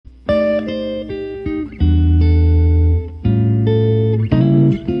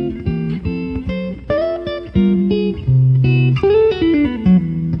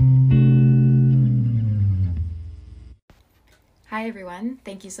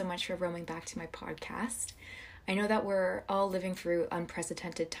Thank you so much for roaming back to my podcast. I know that we're all living through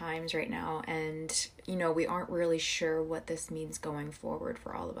unprecedented times right now, and we aren't really sure what this means going forward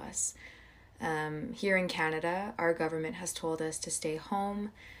for all of us. Here in Canada, our government has told us to stay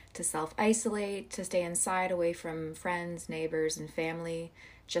home, to self-isolate, to stay inside away from friends, neighbors, and family,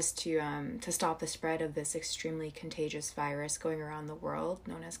 just to stop the spread of this extremely contagious virus going around the world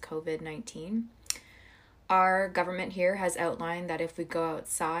known as COVID-19. Our government here has outlined that if we go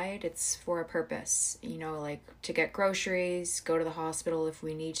outside, it's for a purpose, like to get groceries, go to the hospital if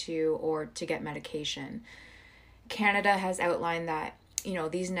we need to, or to get medication. Canada has outlined that,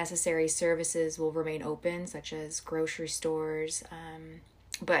 these necessary services will remain open, such as grocery stores,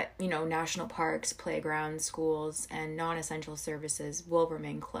 but, national parks, playgrounds, schools, and non-essential services will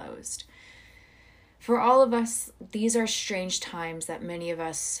remain closed. For all of us, these are strange times that many of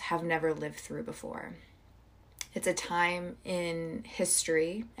us have never lived through before. It's a time in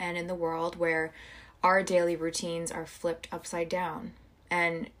history and in the world where our daily routines are flipped upside down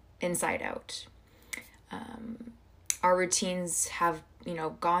and inside out. Our routines have,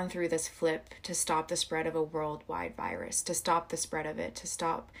 gone through this flip to stop the spread of a worldwide virus, to stop the spread of it, to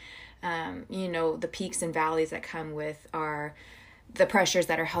stop, the peaks and valleys that come with the pressures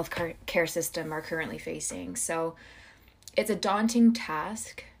that our healthcare system are currently facing. So it's a daunting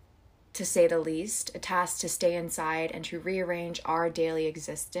task, to say the least, a task to stay inside and to rearrange our daily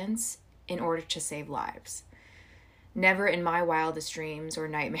existence in order to save lives. Never in my wildest dreams or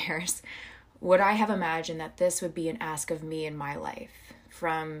nightmares would I have imagined that this would be an ask of me in my life,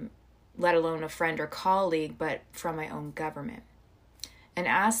 from let alone a friend or colleague, but from my own government. An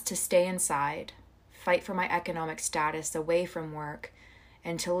ask to stay inside, fight for my economic status away from work,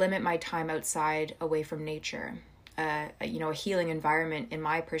 and to limit my time outside away from nature. A healing environment in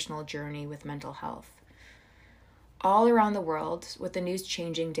my personal journey with mental health. All around the world, with the news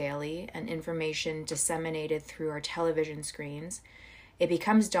changing daily and information disseminated through our television screens, it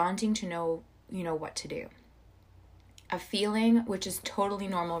becomes daunting to know, what to do. A feeling which is totally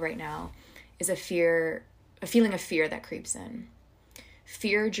normal right now is a feeling of fear that creeps in.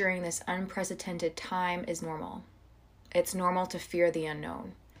 Fear during this unprecedented time is normal. It's normal to fear the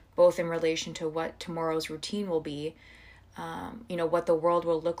unknown, both in relation to what tomorrow's routine will be, what the world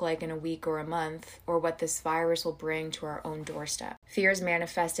will look like in a week or a month, or what this virus will bring to our own doorstep. Fear is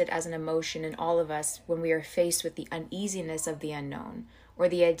manifested as an emotion in all of us when we are faced with the uneasiness of the unknown, or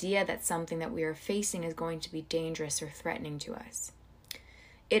the idea that something that we are facing is going to be dangerous or threatening to us.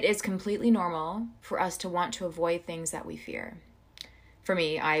 It is completely normal for us to want to avoid things that we fear. For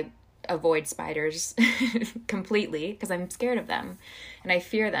me, I avoid spiders completely because I'm scared of them and I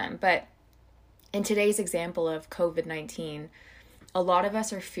fear them. But in today's example of COVID-19, a lot of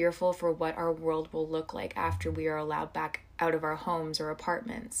us are fearful for what our world will look like after we are allowed back out of our homes or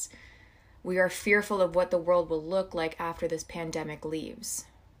apartments. We are fearful of what the world will look like after this pandemic leaves.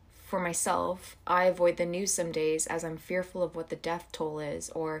 For myself, I avoid the news some days as I'm fearful of what the death toll is,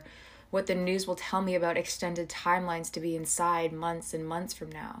 or what the news will tell me about extended timelines to be inside months and months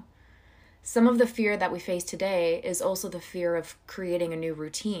from now. Some of the fear that we face today is also the fear of creating a new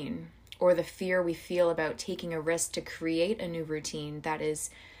routine, or the fear we feel about taking a risk to create a new routine that is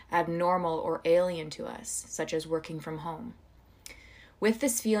abnormal or alien to us, such as working from home. With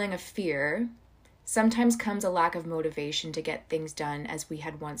this feeling of fear, sometimes comes a lack of motivation to get things done as we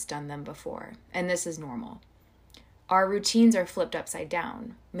had once done them before, and this is normal. Our routines are flipped upside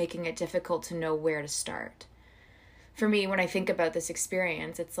down, making it difficult to know where to start. For me, when I think about this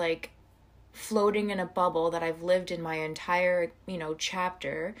experience, it's like floating in a bubble that I've lived in my entire,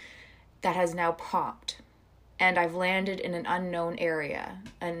 chapter that has now popped. And I've landed in an unknown area,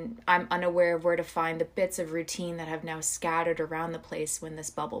 and I'm unaware of where to find the bits of routine that have now scattered around the place when this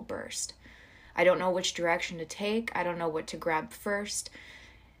bubble burst. I don't know which direction to take. I don't know what to grab first.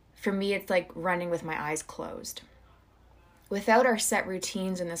 For me, it's like running with my eyes closed. Without our set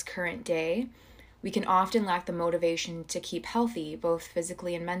routines in this current day, we can often lack the motivation to keep healthy, both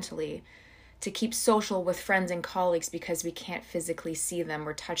physically and mentally, to keep social with friends and colleagues because we can't physically see them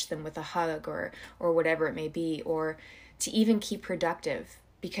or touch them with a hug or whatever it may be, or to even keep productive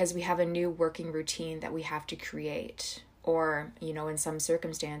because we have a new working routine that we have to create. Or, in some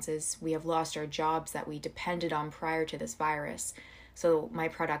circumstances, we have lost our jobs that we depended on prior to this virus, so my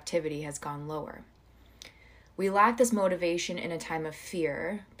productivity has gone lower. We lack this motivation in a time of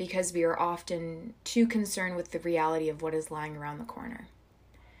fear because we are often too concerned with the reality of what is lying around the corner.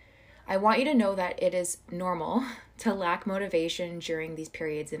 I want you to know that it is normal to lack motivation during these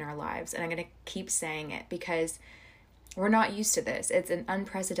periods in our lives. And I'm going to keep saying it because we're not used to this. It's an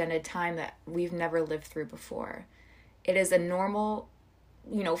unprecedented time that we've never lived through before. It is a normal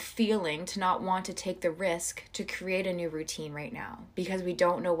feeling to not want to take the risk to create a new routine right now because we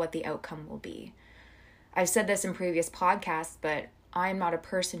don't know what the outcome will be. I've said this in previous podcasts, but I'm not a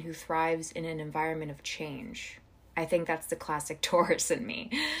person who thrives in an environment of change. I think that's the classic Taurus in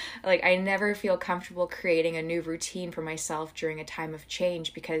me. Like, I never feel comfortable creating a new routine for myself during a time of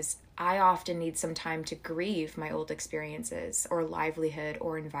change because I often need some time to grieve my old experiences or livelihood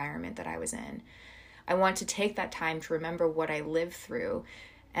or environment that I was in. I want to take that time to remember what I lived through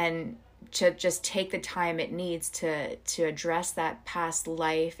and to just take the time it needs to address that past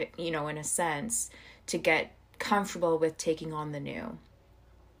life, in a sense, to get comfortable with taking on the new.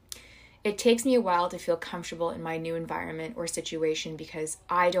 It takes me a while to feel comfortable in my new environment or situation because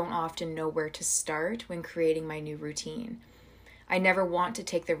I don't often know where to start when creating my new routine. I never want to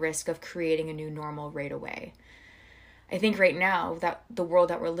take the risk of creating a new normal right away. I think right now that the world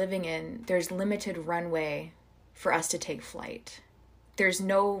that we're living in, there's limited runway for us to take flight. There's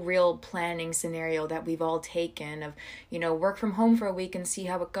no real planning scenario that we've all taken of, work from home for a week and see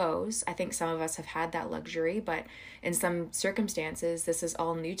how it goes. I think some of us have had that luxury, but in some circumstances, this is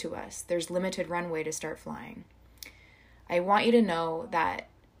all new to us. There's limited runway to start flying. I want you to know that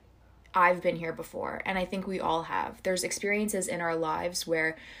I've been here before, and I think we all have. There's experiences in our lives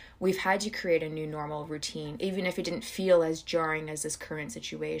where we've had to create a new normal routine, even if it didn't feel as jarring as this current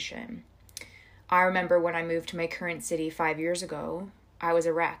situation. I remember when I moved to my current city 5 years ago, I was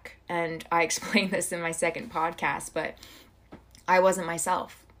a wreck. And I explained this in my second podcast, but I wasn't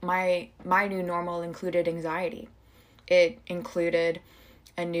myself. My new normal included anxiety. It included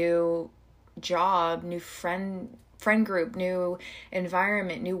a new job, new friend group, new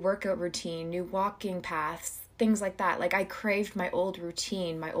environment, new workout routine, new walking paths, things like that. Like, I craved my old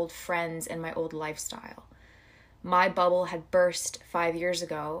routine, my old friends, and my old lifestyle. My bubble had burst 5 years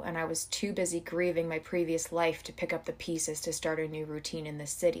ago, and I was too busy grieving my previous life to pick up the pieces to start a new routine in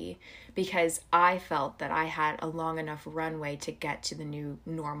this city because I felt that I had a long enough runway to get to the new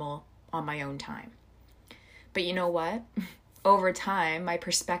normal on my own time. But you know what? Over time, my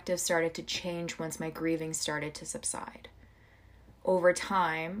perspective started to change once my grieving started to subside. Over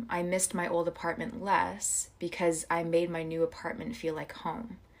time, I missed my old apartment less because I made my new apartment feel like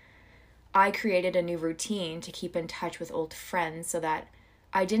home. I created a new routine to keep in touch with old friends so that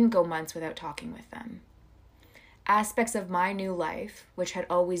I didn't go months without talking with them. Aspects of my new life, which had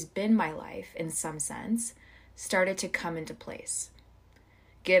always been my life in some sense, started to come into place.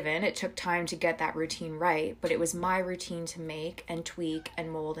 Given it took time to get that routine right, but it was my routine to make and tweak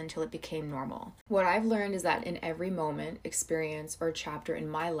and mold until it became normal. What I've learned is that in every moment, experience, or chapter in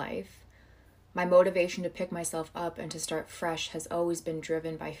my life, my motivation to pick myself up and to start fresh has always been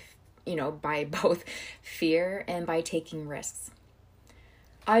driven by both fear and by taking risks.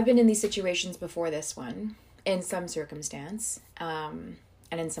 I've been in these situations before this one, in some circumstance, and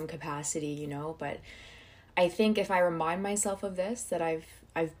in some capacity, but I think if I remind myself of this, that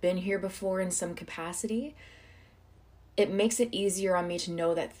I've been here before in some capacity, it makes it easier on me to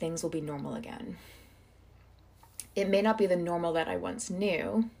know that things will be normal again. It may not be the normal that I once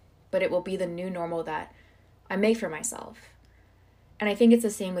knew, but it will be the new normal that I make for myself. And I think it's the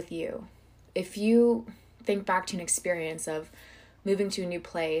same with you. If you think back to an experience of moving to a new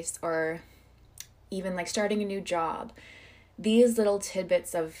place or even like starting a new job, these little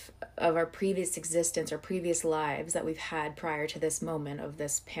tidbits of our previous existence or previous lives that we've had prior to this moment of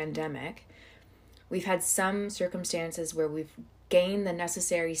this pandemic, we've had some circumstances where we've gained the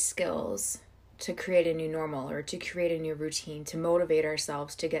necessary skills to create a new normal or to create a new routine, to motivate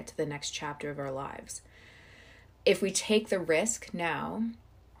ourselves to get to the next chapter of our lives. If we take the risk now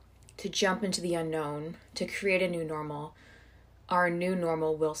to jump into the unknown, to create a new normal, our new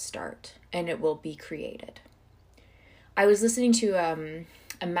normal will start and it will be created. I was listening to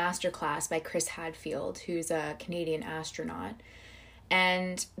a masterclass by Chris Hadfield, who's a Canadian astronaut.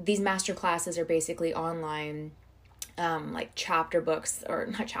 And these masterclasses are basically online, like chapter books, or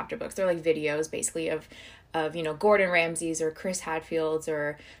not chapter books, they're like videos basically of Gordon Ramsay's or Chris Hadfield's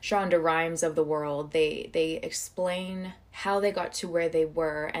or Shonda Rhimes of the world. They explain how they got to where they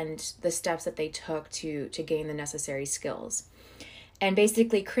were and the steps that they took to gain the necessary skills. And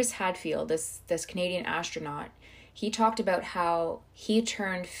basically Chris Hadfield, this Canadian astronaut, he talked about how he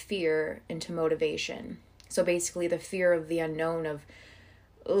turned fear into motivation. So basically the fear of the unknown, of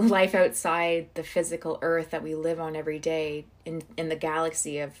life outside the physical earth that we live on every day in the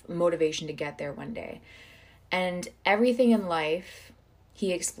galaxy, of motivation to get there one day. And everything in life,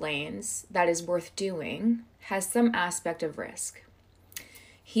 he explains, that is worth doing has some aspect of risk.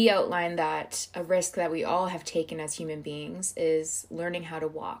 He outlined that a risk that we all have taken as human beings is learning how to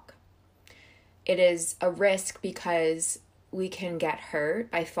walk. It is a risk because we can get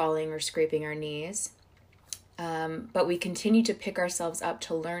hurt by falling or scraping our knees. But we continue to pick ourselves up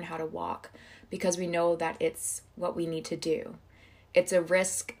to learn how to walk because we know that it's what we need to do. It's a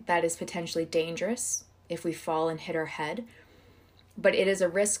risk that is potentially dangerous if we fall and hit our head, but it is a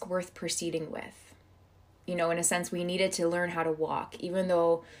risk worth proceeding with. In a sense, we needed to learn how to walk, even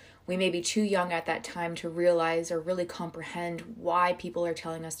though we may be too young at that time to realize or really comprehend why people are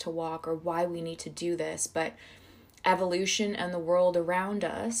telling us to walk or why we need to do this. But evolution and the world around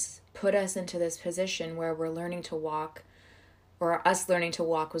us put us into this position where we're learning to walk, or us learning to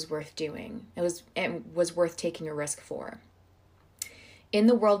walk was worth doing. It was worth taking a risk for. In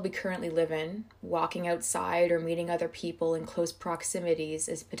the world we currently live in, walking outside or meeting other people in close proximities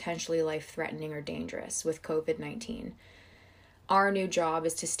is potentially life-threatening or dangerous with COVID-19. Our new job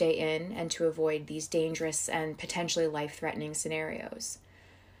is to stay in and to avoid these dangerous and potentially life-threatening scenarios.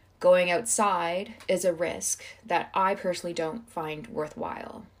 Going outside is a risk that I personally don't find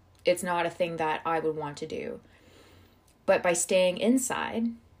worthwhile. It's not a thing that I would want to do. But by staying inside,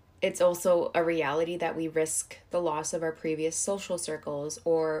 it's also a reality that we risk the loss of our previous social circles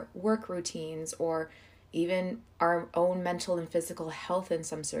or work routines or even our own mental and physical health in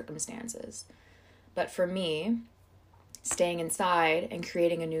some circumstances. But for me, staying inside and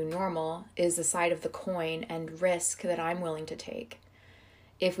creating a new normal is the side of the coin and risk that I'm willing to take.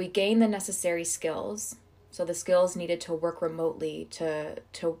 If we gain the necessary skills, so the skills needed to work remotely, to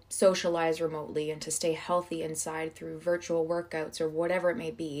socialize remotely, and to stay healthy inside through virtual workouts or whatever it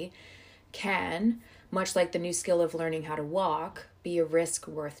may be, can, much like the new skill of learning how to walk, be a risk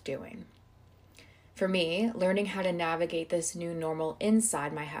worth doing. For me, learning how to navigate this new normal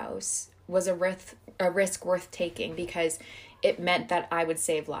inside my house was a risk worth taking because it meant that I would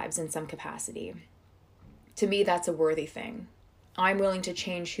save lives in some capacity. To me, that's a worthy thing. I'm willing to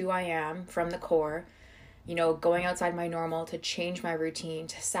change who I am from the core, going outside my normal to change my routine,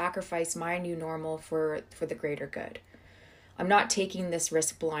 to sacrifice my new normal for the greater good. I'm not taking this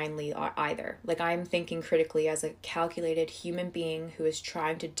risk blindly either. I'm thinking critically as a calculated human being who is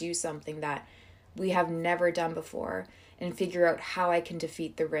trying to do something that we have never done before and figure out how I can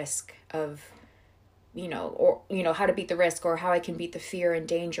defeat the risk of, how to beat the risk or how I can beat the fear and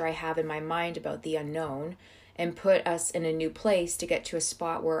danger I have in my mind about the unknown, and put us in a new place to get to a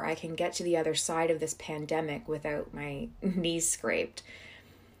spot where I can get to the other side of this pandemic without my knees scraped.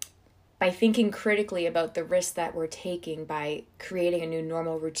 By thinking critically about the risk that we're taking by creating a new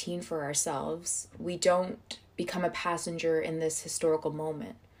normal routine for ourselves, we don't become a passenger in this historical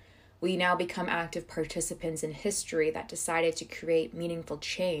moment. We now become active participants in history that decided to create meaningful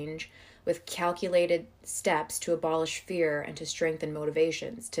change with calculated steps to abolish fear and to strengthen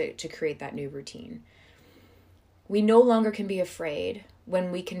motivations to create that new routine. We no longer can be afraid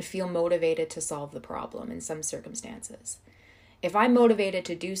when we can feel motivated to solve the problem in some circumstances. If I'm motivated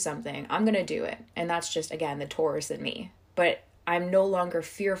to do something, I'm going to do it. And that's just, again, the Taurus in me. But I'm no longer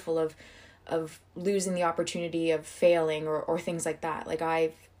fearful of losing the opportunity of failing or things like that.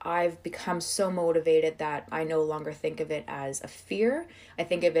 I've become so motivated that I no longer think of it as a fear. I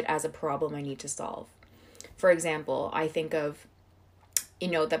think of it as a problem I need to solve. For example, I think of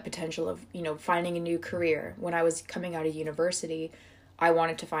the potential of, finding a new career. When I was coming out of university, I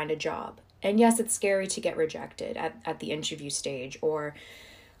wanted to find a job. And yes, it's scary to get rejected at the interview stage or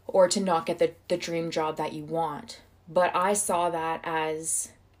to not get the dream job that you want. But I saw that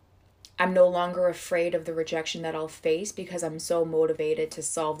as I'm no longer afraid of the rejection that I'll face because I'm so motivated to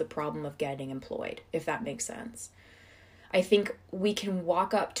solve the problem of getting employed, if that makes sense. I think we can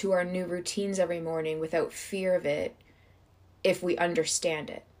walk up to our new routines every morning without fear of it if we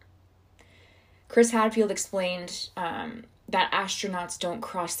understand it. Chris Hadfield explained that astronauts don't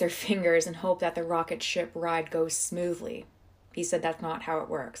cross their fingers and hope that the rocket ship ride goes smoothly. He said that's not how it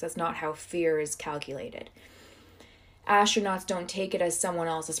works. That's not how fear is calculated. Astronauts don't take it as someone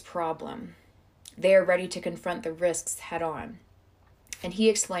else's problem. They are ready to confront the risks head on. And he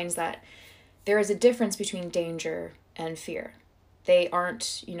explains that there is a difference between danger and fear. They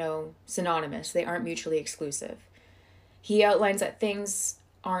aren't, synonymous. They aren't mutually exclusive. He outlines that things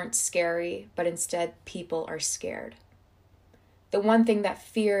aren't scary, but instead people are scared. The one thing that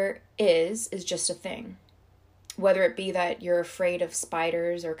fear is just a thing. Whether it be that you're afraid of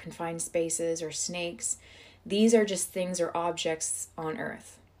spiders or confined spaces or snakes, these are just things or objects on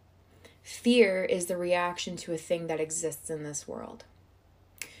Earth. Fear is the reaction to a thing that exists in this world.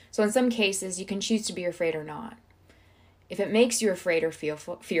 So in some cases, you can choose to be afraid or not. If it makes you afraid or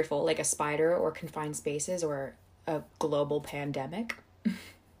fearful, like a spider or confined spaces or a global pandemic,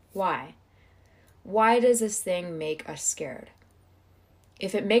 why? Why does this thing make us scared?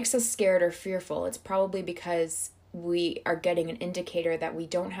 If it makes us scared or fearful, it's probably because we are getting an indicator that we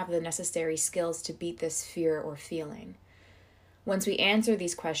don't have the necessary skills to beat this fear or feeling. Once we answer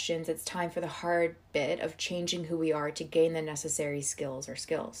these questions, it's time for the hard bit of changing who we are to gain the necessary skills.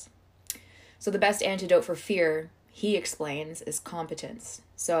 So the best antidote for fear, he explains, is competence.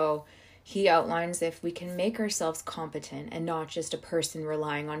 So he outlines if we can make ourselves competent and not just a person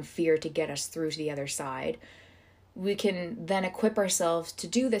relying on fear to get us through to the other side, we can then equip ourselves to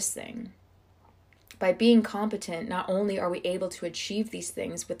do this thing. By being competent, not only are we able to achieve these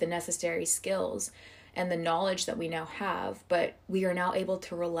things with the necessary skills and the knowledge that we now have, but we are now able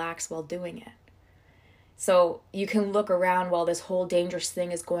to relax while doing it. So you can look around while this whole dangerous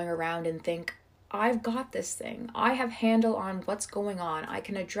thing is going around and think, I've got this thing. I have handle on what's going on. I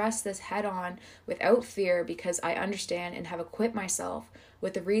can address this head on without fear because I understand and have equipped myself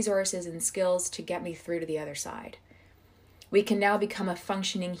with the resources and skills to get me through to the other side. We can now become a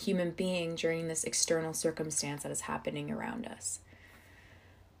functioning human being during this external circumstance that is happening around us.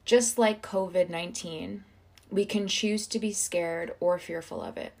 Just like COVID-19, we can choose to be scared or fearful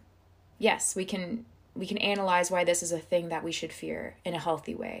of it. Yes, we can analyze why this is a thing that we should fear in a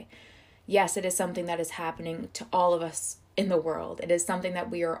healthy way. Yes, it is something that is happening to all of us in the world. It is something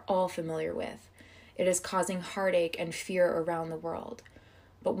that we are all familiar with. It is causing heartache and fear around the world.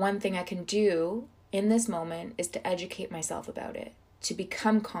 But one thing I can do in this moment is to educate myself about it, to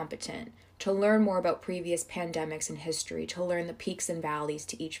become competent, to learn more about previous pandemics in history, to learn the peaks and valleys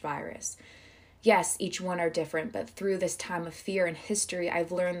to each virus. Yes, each one are different, but through this time of fear in history,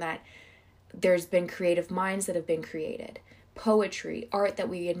 I've learned that there's been creative minds that have been created. Poetry, art that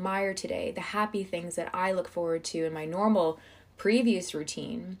we admire today, the happy things that I look forward to in my normal previous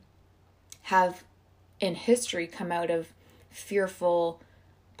routine have in history come out of fearful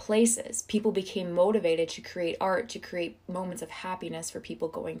places. People became motivated to create art, to create moments of happiness for people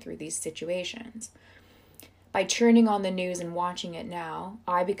going through these situations. By turning on the news and watching it now,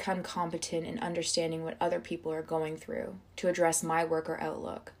 I become competent in understanding what other people are going through to address my work or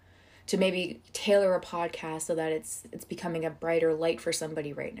outlook, to maybe tailor a podcast so that it's becoming a brighter light for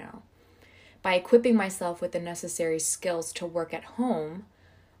somebody right now. By equipping myself with the necessary skills to work at home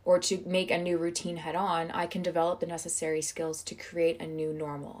or to make a new routine head on, I can develop the necessary skills to create a new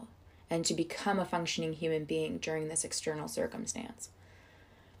normal and to become a functioning human being during this external circumstance.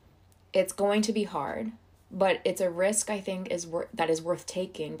 It's going to be hard, but it's a risk I think that is worth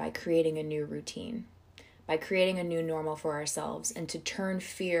taking by creating a new routine, by creating a new normal for ourselves, and to turn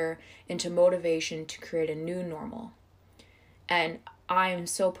fear into motivation to create a new normal. And I'm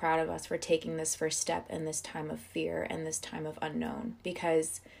so proud of us for taking this first step in this time of fear and this time of unknown,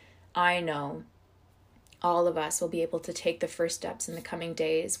 because I know all of us will be able to take the first steps in the coming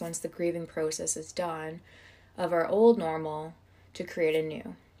days once the grieving process is done of our old normal to create a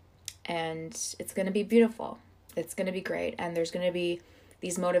new. And it's going to be beautiful. It's going to be great. And there's going to be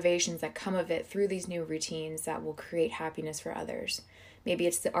these motivations that come of it through these new routines that will create happiness for others. Maybe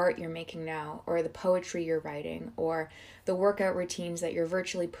it's the art you're making now, or the poetry you're writing, or the workout routines that you're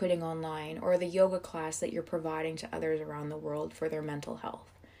virtually putting online, or the yoga class that you're providing to others around the world for their mental health.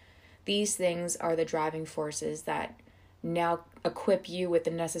 These things are the driving forces that now equip you with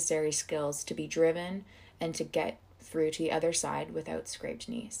the necessary skills to be driven and to get through to the other side without scraped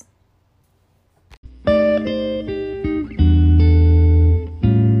knees.